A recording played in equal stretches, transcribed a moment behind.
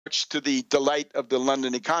much to the delight of the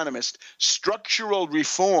London Economist, structural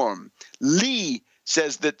reform. Lee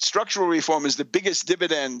says that structural reform is the biggest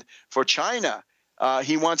dividend for China.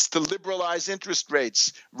 He wants to liberalize interest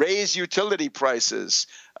rates, raise utility prices,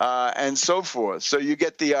 and so forth. So you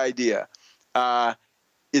get the idea.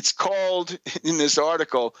 It's called, in this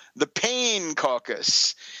article, the Pain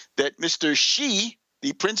Caucus, that Mr. Xi,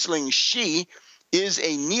 the princeling Xi, is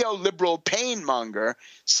a neoliberal pain monger,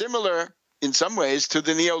 similar in some ways to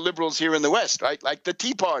the neoliberals here in the West, right? Like the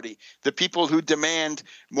Tea Party, the people who demand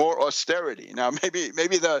more austerity. Now, maybe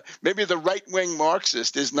the right-wing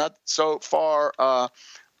Marxist is not so far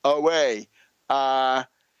away.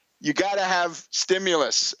 You got to have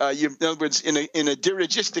stimulus. In other words, in a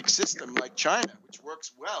dirigistic system like China, which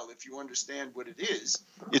works well if you understand what it is,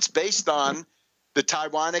 it's based on the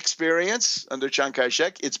Taiwan experience under Chiang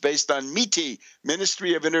Kai-shek. It's based on MITI,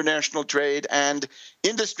 Ministry of International Trade and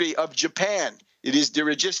Industry of Japan. It is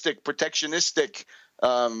dirigistic, protectionistic,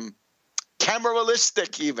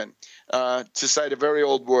 cameralistic even, to cite a very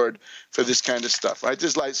old word for this kind of stuff, right?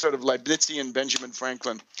 This is like sort of Leibnizian Benjamin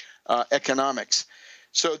Franklin economics.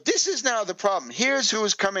 So this is now the problem. Here's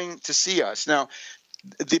who's coming to see us. Now,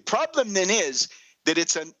 the problem then is that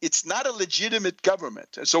it's not a legitimate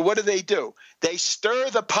government. So what do? They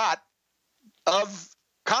stir the pot of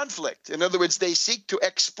conflict. In other words, they seek to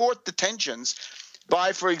export the tensions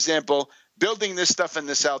by, for example, building this stuff in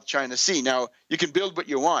the South China Sea. Now, you can build what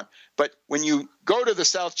you want, but when you go to the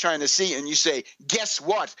South China Sea and you say, guess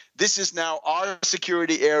what? This is now our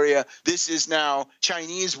security area. This is now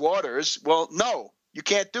Chinese waters. Well, no, you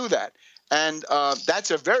can't do that. And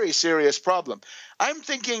that's a very serious problem. I'm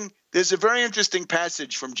thinking there's a very interesting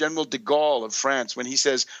passage from General de Gaulle of France when he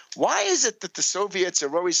says, why is it that the Soviets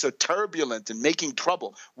are always so turbulent and making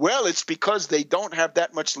trouble? Well, it's because they don't have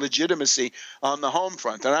that much legitimacy on the home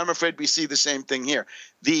front. And I'm afraid we see the same thing here.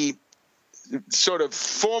 The sort of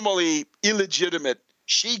formally illegitimate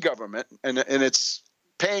Xi government, and it's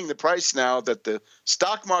paying the price now that the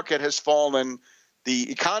stock market has fallen,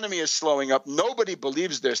 the economy is slowing up. Nobody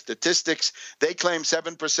believes their statistics. They claim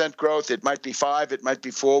 7% growth. It might be 5. It might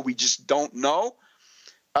be 4. We just don't know.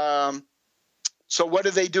 So what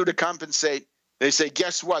do they do to compensate? They say,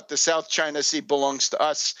 guess what? The South China Sea belongs to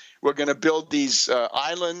us. We're going to build these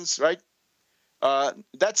islands, right?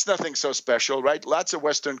 That's nothing so special, right? Lots of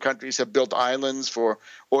Western countries have built islands for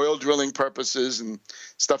oil drilling purposes and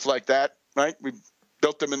stuff like that, right? We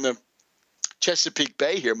built them in the Chesapeake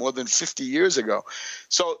Bay here more than 50 years ago.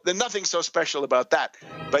 So there's nothing so special about that.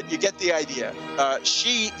 But you get the idea.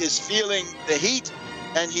 Xi is feeling the heat,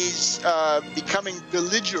 and he's becoming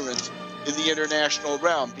belligerent in the international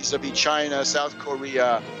realm vis-a-vis China, South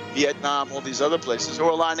Korea, Vietnam, all these other places who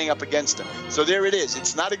are lining up against him. So there it is.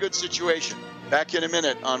 It's not a good situation. Back in a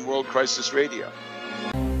minute on World Crisis Radio.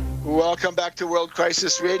 Welcome back to World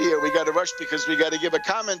Crisis Radio. We got to rush because we got to give a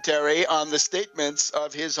commentary on the statements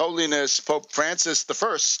of His Holiness Pope Francis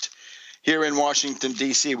I here in Washington,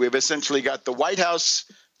 D.C. We've essentially got the White House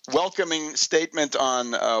welcoming statement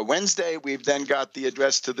on Wednesday. We've then got the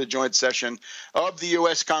address to the joint session of the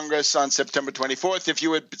U.S. Congress on September 24th. If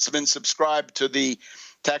you had been subscribed to the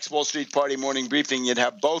Tax Wall Street Party morning briefing, you'd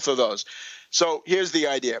have both of those. So here's the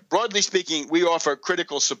idea. Broadly speaking, we offer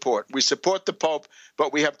critical support. We support the Pope,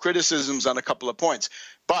 but we have criticisms on a couple of points.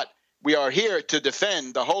 But we are here to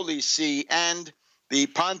defend the Holy See and the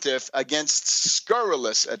Pontiff against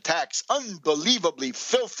scurrilous attacks, unbelievably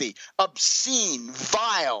filthy, obscene,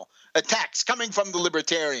 vile attacks coming from the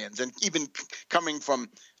libertarians and even coming from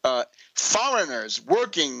foreigners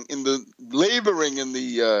working laboring in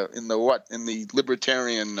the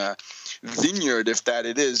libertarian vineyard, if that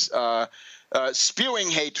it is. Spewing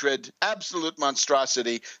hatred, absolute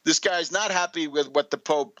monstrosity. This guy's not happy with what the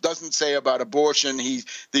Pope doesn't say about abortion.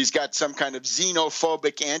 He's got some kind of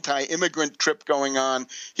xenophobic anti-immigrant trip going on.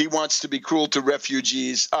 He wants to be cruel to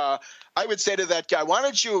refugees. I would say to that guy, why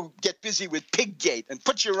don't you get busy with Piggate and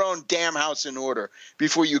put your own damn house in order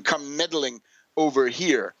before you come meddling over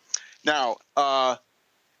here. Now,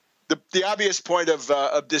 the obvious point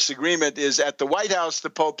of disagreement is at the White House, the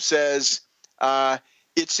Pope says,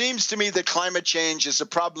 it seems to me that climate change is a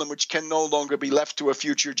problem which can no longer be left to a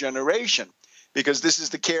future generation, because this is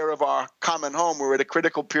the care of our common home. We're at a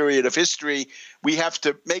critical period of history. We have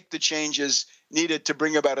to make the changes needed to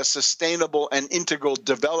bring about a sustainable and integral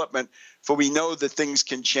development, for we know that things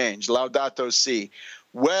can change. Laudato Si.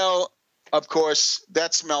 Well, of course,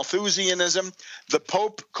 that's Malthusianism. The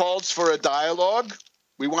Pope calls for a dialogue.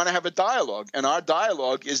 We want to have a dialogue, and our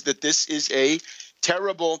dialogue is that this is a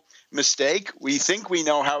terrible mistake. We think we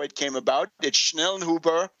know how it came about. It's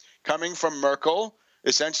Schnellhuber coming from Merkel,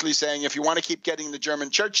 essentially saying, if you want to keep getting the German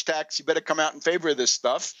church tax, you better come out in favor of this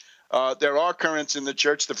stuff. There are currents in the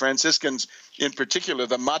church, the Franciscans in particular,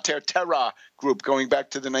 the Mater Terra group going back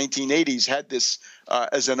to the 1980s had this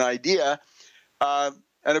as an idea.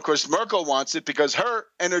 And of course, Merkel wants it because her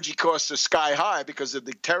energy costs are sky high because of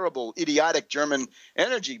the terrible, idiotic German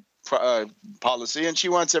energy policy, and she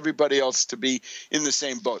wants everybody else to be in the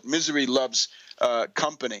same boat. Misery loves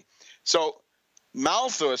company. So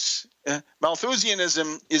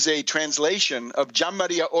Malthusianism is a translation of Gian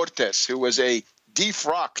Maria Ortes, who was a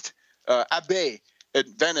defrocked abbé at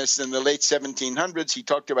Venice in the late 1700s. He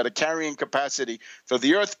talked about a carrying capacity for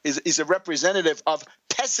the earth, is a representative of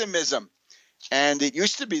pessimism. And it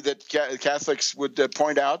used to be that Catholics would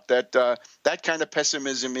point out that that kind of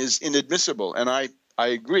pessimism is inadmissible, and I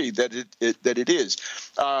agree that it is.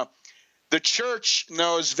 The church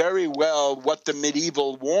knows very well what the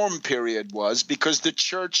medieval warm period was because the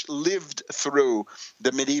church lived through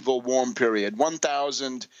the medieval warm period,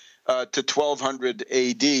 1000 to 1200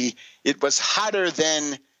 AD. It was hotter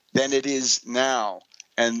then than it is now,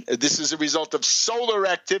 and this is a result of solar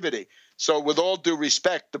activity. So with all due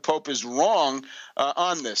respect, the Pope is wrong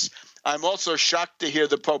on this. I'm also shocked to hear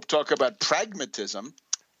the Pope talk about pragmatism.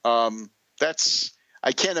 I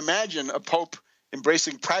can't imagine a Pope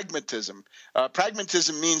embracing pragmatism.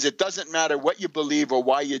 Pragmatism means it doesn't matter what you believe or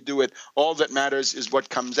why you do it. All that matters is what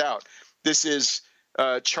comes out. This is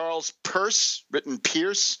Charles Peirce, written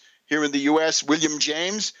Pierce, here in the U.S., William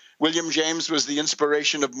James. William James was the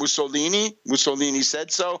inspiration of Mussolini. Mussolini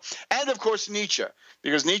said so. And, of course, Nietzsche,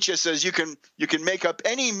 because Nietzsche says you can make up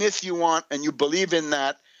any myth you want and you believe in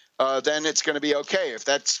that, then it's going to be okay if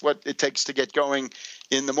that's what it takes to get going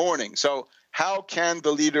in the morning. So how can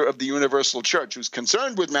the leader of the universal church, who's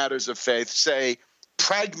concerned with matters of faith, say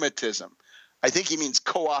pragmatism? I think he means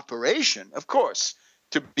cooperation, of course.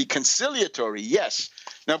 To be conciliatory, yes.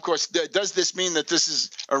 Now, of course, does this mean that this is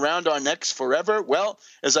around our necks forever? Well,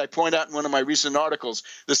 as I point out in one of my recent articles,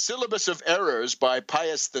 the Syllabus of Errors by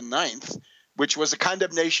Pius IX, which was a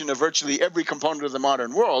condemnation of virtually every component of the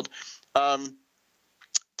modern world,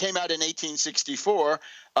 came out in 1864,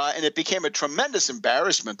 and it became a tremendous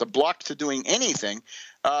embarrassment, a block to doing anything.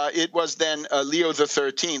 It was then Leo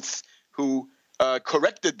XIII who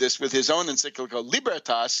corrected this with his own encyclical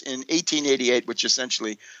Libertas in 1888, which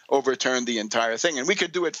essentially overturned the entire thing. And we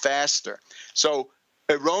could do it faster. So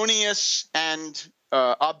erroneous and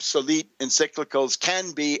obsolete encyclicals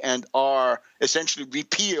can be and are essentially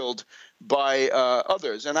repealed by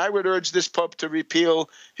others. And I would urge this Pope to repeal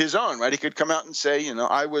his own, right? He could come out and say, you know,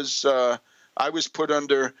 I was put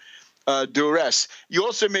under duress. You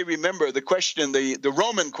also may remember the question, the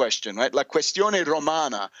Roman question, right? La questione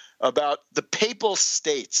romana, about the papal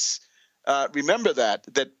states. Remember that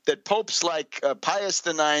popes like Pius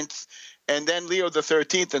IX and then Leo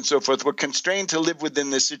XIII and so forth were constrained to live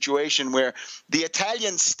within this situation where the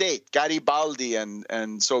Italian state, Garibaldi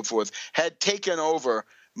and so forth, had taken over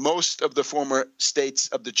most of the former states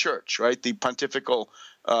of the church, right? The pontifical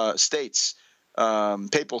states,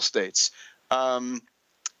 papal states.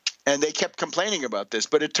 And they kept complaining about this.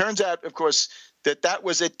 But it turns out, of course, that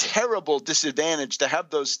was a terrible disadvantage to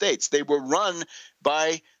have those states. They were run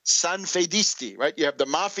by Sanfedisti, right? You have the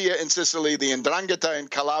mafia in Sicily, the 'Ndrangheta in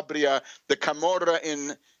Calabria, the Camorra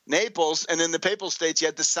in Naples, and in the papal states you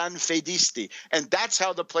had the Sanfedisti. And that's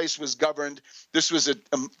how the place was governed. This was a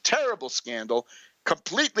terrible scandal,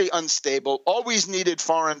 completely unstable, always needed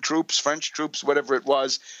foreign troops, French troops, whatever it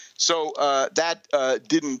was. So that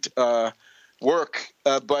didn't work,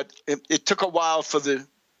 but it took a while for the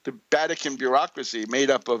Vatican bureaucracy, made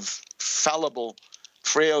up of fallible,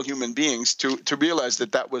 frail human beings, to realize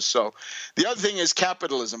that was so. The other thing is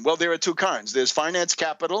capitalism. Well, there are two kinds. There's finance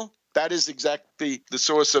capital. That is exactly the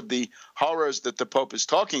source of the horrors that the Pope is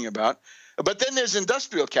talking about. But then there's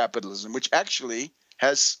industrial capitalism, which actually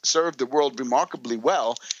has served the world remarkably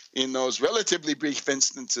well in those relatively brief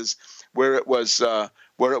instances where it was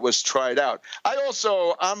tried out.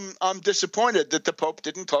 I'm disappointed that the Pope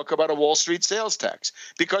didn't talk about a Wall Street sales tax,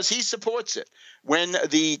 because he supports it. When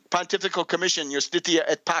the Pontifical Commission Justitia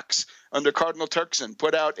et Pax under Cardinal Turkson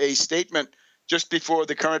put out a statement just before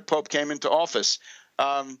the current Pope came into office,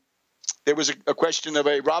 there was a question of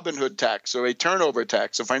a Robin Hood tax or a turnover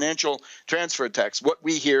tax, a financial transfer tax, what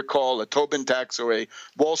we here call a Tobin tax or a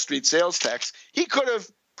Wall Street sales tax. He could have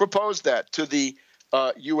proposed that to the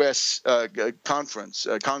U.S. Congress,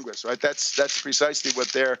 right? That's precisely what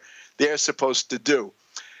they're supposed to do.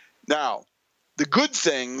 Now, the good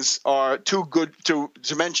things are too good to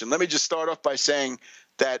mention. Let me just start off by saying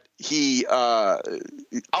that he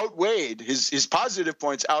outweighed, his positive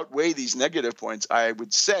points outweigh these negative points, I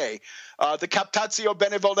would say. The captatio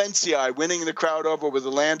benevolentiae, winning the crowd over with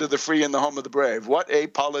the land of the free and the home of the brave. What a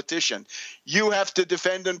politician. You have to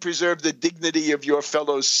defend and preserve the dignity of your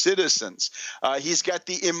fellow citizens. He's got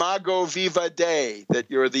the imago viva Dei,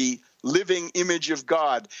 that you're the living image of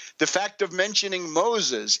God. The fact of mentioning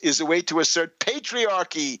Moses is a way to assert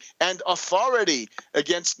patriarchy and authority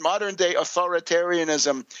against modern-day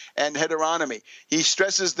authoritarianism and heteronomy. He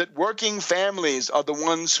stresses that working families are the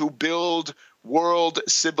ones who build world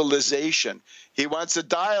civilization. He wants a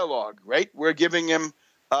dialogue, right? We're giving him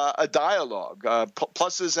a dialogue,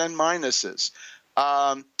 pluses and minuses.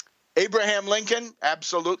 Abraham Lincoln,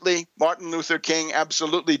 absolutely. Martin Luther King,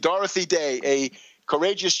 absolutely. Dorothy Day, a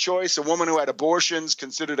courageous choice, a woman who had abortions,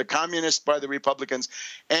 considered a communist by the Republicans,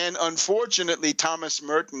 and unfortunately Thomas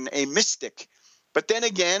Merton, a mystic. But then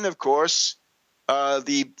again, of course,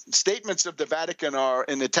 the statements of the Vatican are,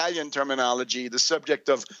 in Italian terminology, the subject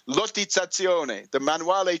of lottizzazione. The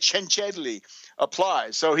manuale Cencelli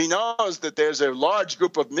applies. So he knows that there's a large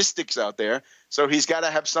group of mystics out there, so he's got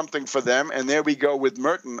to have something for them, and there we go with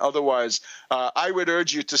Merton. Otherwise, I would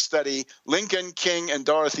urge you to study Lincoln, King, and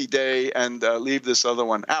Dorothy Day, and leave this other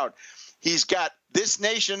one out. He's got This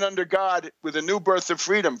Nation Under God with a New Birth of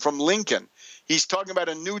Freedom from Lincoln. He's talking about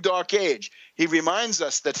a new dark age. He reminds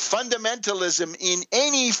us that fundamentalism in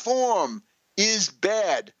any form is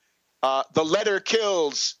bad. The letter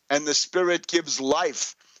kills and the spirit gives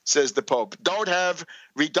life, says the Pope. Don't have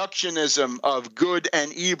reductionism of good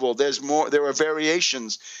and evil. There's more. There are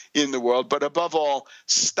variations in the world, but above all,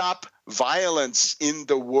 stop violence in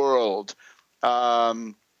the world.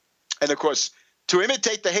 And of course, to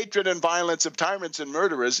imitate the hatred and violence of tyrants and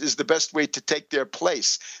murderers is the best way to take their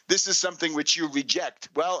place. This is something which you reject.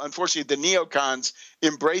 Well, unfortunately, the neocons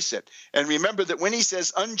embrace it. And remember that when he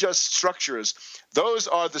says unjust structures, those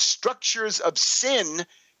are the structures of sin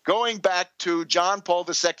going back to John Paul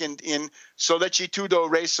II in Sollecitudo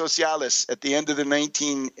Res Socialis at the end of the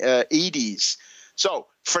 1980s. So,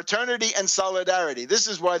 fraternity and solidarity. This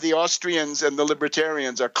is why the Austrians and the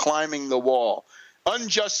libertarians are climbing the wall.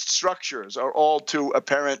 Unjust structures are all too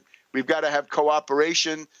apparent. We've got to have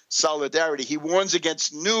cooperation, solidarity. He warns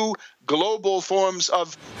against new global forms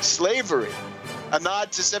of slavery. A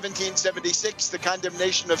nod to 1776, the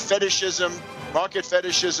condemnation of fetishism, market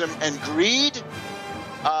fetishism, and greed.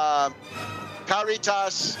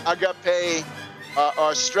 Caritas, agape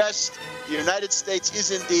are stressed. The United States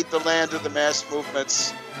is indeed the land of the mass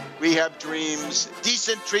movements. We have dreams,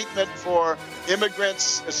 decent treatment for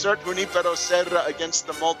immigrants, assert junipero serra against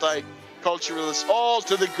the multiculturalists, all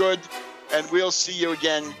to the good. And we'll see you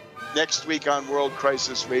again next week on World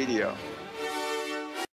Crisis Radio.